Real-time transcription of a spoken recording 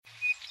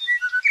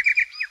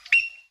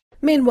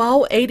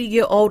Meanwhile,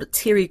 80-year-old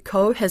Terry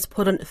Ko has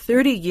put in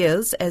 30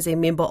 years as a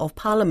Member of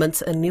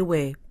Parliament in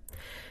Niue.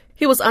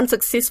 He was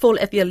unsuccessful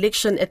at the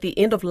election at the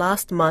end of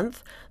last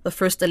month, the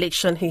first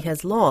election he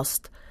has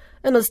lost.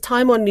 In his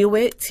time on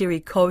Niue,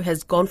 Terry Ko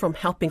has gone from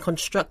helping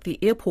construct the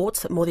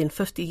airport more than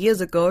 50 years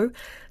ago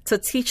to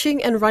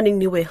teaching and running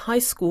Niue High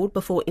School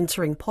before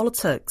entering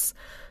politics.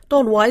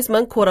 Don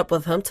Wiseman caught up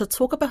with him to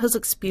talk about his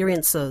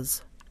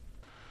experiences.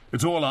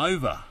 It's all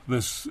over,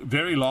 this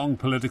very long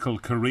political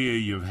career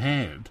you've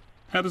had.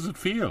 How does it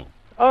feel?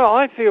 Oh,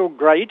 I feel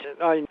great.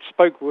 I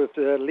spoke with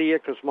Leah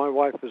because my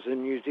wife was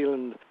in New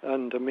Zealand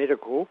under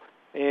medical,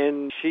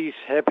 and she's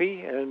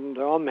happy and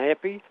I'm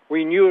happy.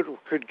 We knew it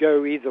could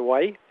go either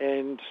way,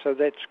 and so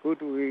that's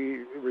good.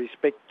 We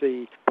respect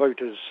the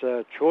voters'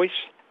 choice,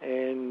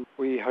 and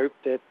we hope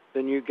that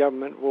the new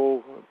government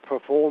will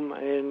perform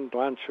and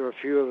answer a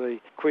few of the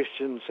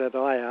questions that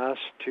I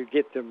asked to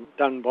get them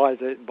done by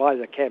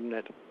the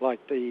cabinet, like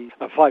the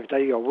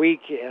 5-day a week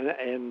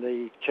and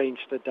the change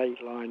the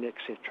dateline,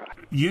 etc.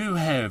 You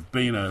have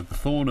been a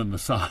thorn in the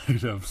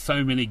side of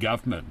so many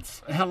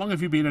governments. How long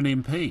have you been an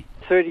MP?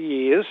 30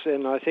 years,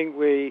 and I think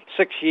we're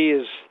 6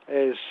 years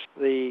as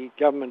the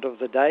government of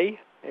the day.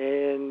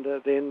 And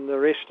then the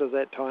rest of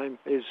that time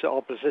is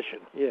opposition,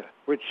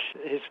 which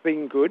has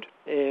been good.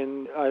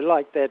 And I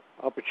like that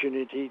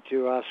opportunity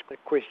to ask the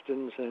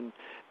questions and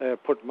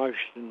put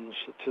motions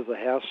to the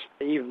House.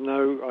 Even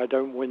though I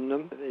don't win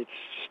them, it's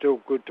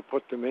still good to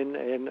put them in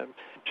and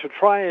to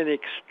try and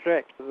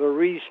extract the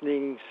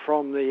reasonings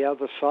from the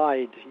other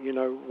side,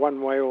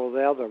 one way or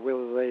the other,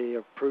 whether they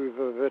approve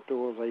of it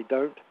or they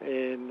don't,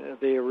 and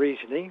their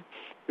reasoning,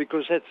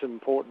 because that's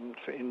important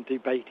in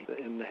debating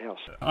in the House.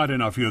 I don't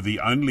know if you're the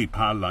only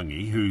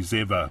Palangi who's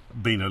ever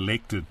been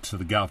elected to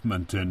the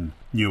government in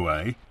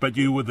Niue, but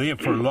you were there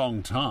for a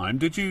long time.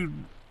 Did you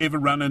ever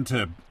run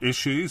into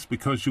issues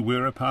because you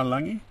were a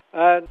Palangi?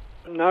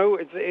 No,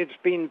 it's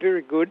been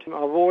very good. I've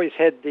always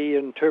had the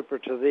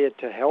interpreter there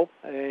to help,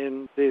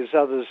 and there's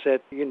others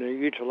that,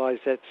 utilise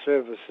that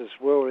service as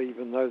well,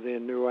 even though they're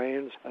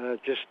Niueans,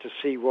 just to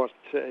see what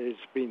has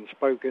been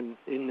spoken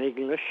in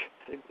English.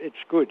 It's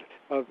good.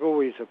 I've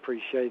always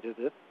appreciated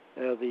it.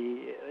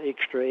 The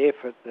extra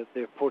effort that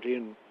they've put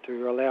in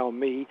to allow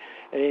me,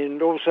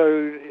 and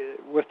also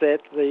with that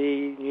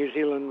the New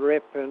Zealand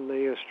rep and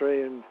the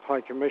Australian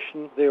High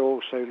Commission, they're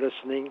also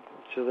listening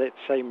to that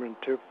same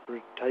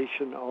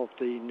interpretation of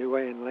the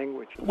Niuean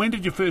language. When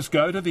did you first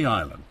go to the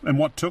island, and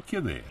what took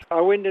you there?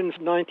 I went in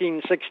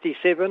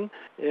 1967,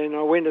 and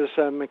I went as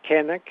a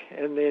mechanic,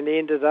 and then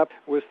ended up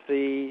with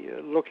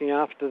looking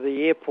after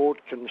the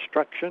airport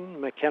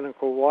construction,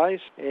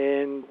 mechanical-wise.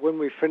 And when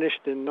we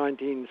finished in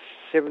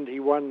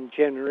 1971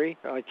 January,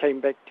 I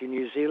came back to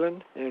New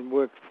Zealand and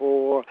worked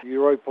for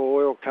Europa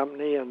Oil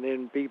Company and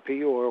then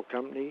BP Oil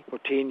Company for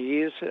 10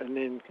 years, and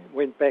then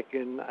went back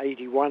in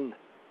 81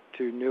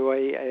 to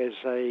Niue as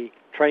a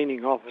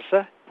training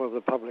officer for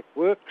the public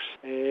works.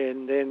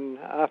 And then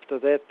after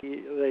that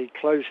they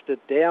closed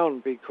it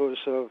down because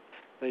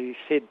they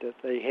said that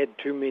they had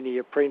too many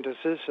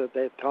apprentices at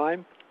that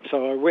time.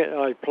 So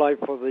I applied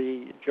for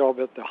the job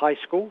at the high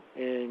school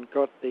and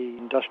got the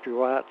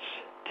industrial arts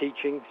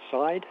teaching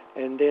side,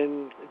 and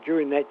then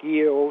during that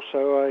year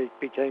also I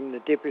became the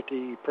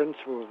deputy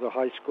principal of the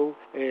high school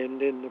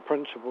and then the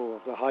principal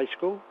of the high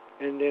school.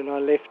 And then I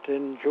left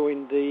and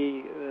joined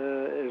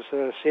as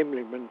an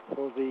assemblyman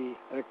for the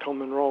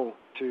common roll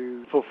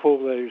to fulfil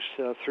those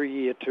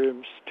 3-year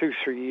terms, 2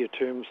 3-year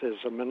terms as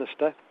a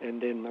minister,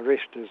 and then the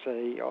rest as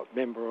a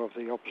member of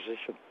the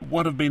opposition.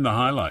 What have been the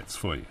highlights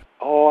for you?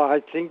 Oh, I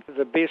think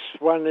the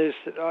best one is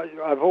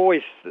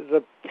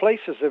the place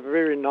is a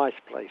very nice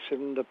place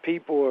and the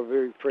people are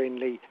very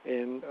friendly,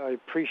 and I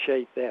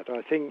appreciate that.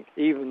 I think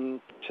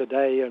even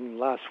today and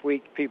last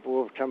week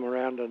people have come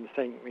around and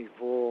thanked me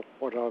for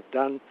what I've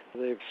done.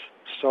 They're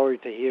sorry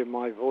to hear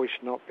my voice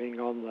not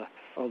being on the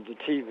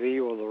TV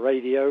or the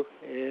radio,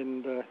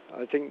 and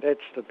I think that's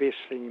the best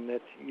thing,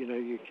 that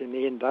you can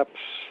end up,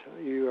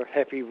 you're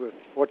happy with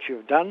what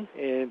you've done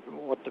and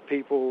what the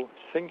people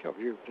think of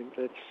you. I think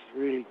that's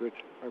really good.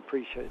 I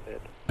appreciate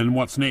that. And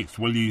what's next?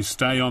 Will you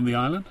stay on the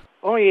island?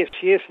 Oh yes.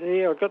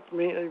 I've got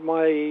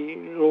my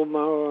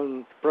lawnmower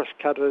and brush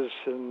cutters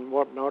and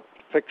whatnot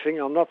fixing.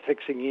 I'm not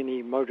fixing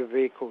any motor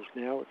vehicles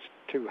now.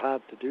 It's too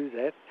hard to do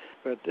that.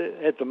 But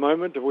at the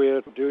moment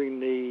we're doing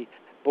the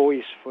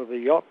buoys for the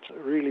yacht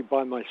really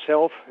by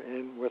myself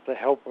and with the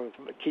help of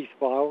Keith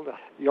Bile, the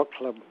Yacht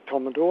Club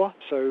Commodore.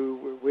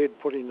 So we're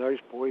putting those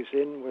buoys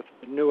in with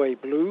Niue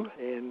Blue,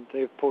 and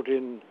they've put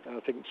in I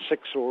think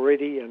 6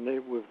 already, and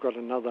we've got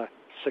another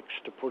 6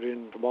 to put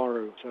in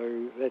tomorrow.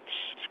 So that's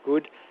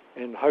good.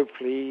 And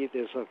hopefully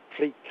there's a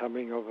fleet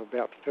coming of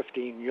about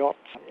 15 yachts,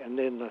 and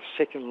then the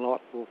second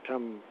lot will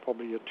come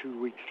probably 2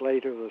 weeks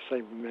later, the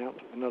same amount,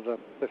 another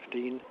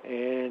 15,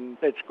 and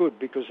that's good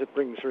because it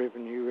brings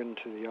revenue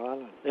into the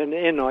island.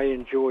 And I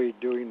enjoy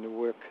doing the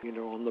work,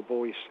 on the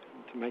buoys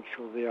to make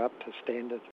sure they're up to standard.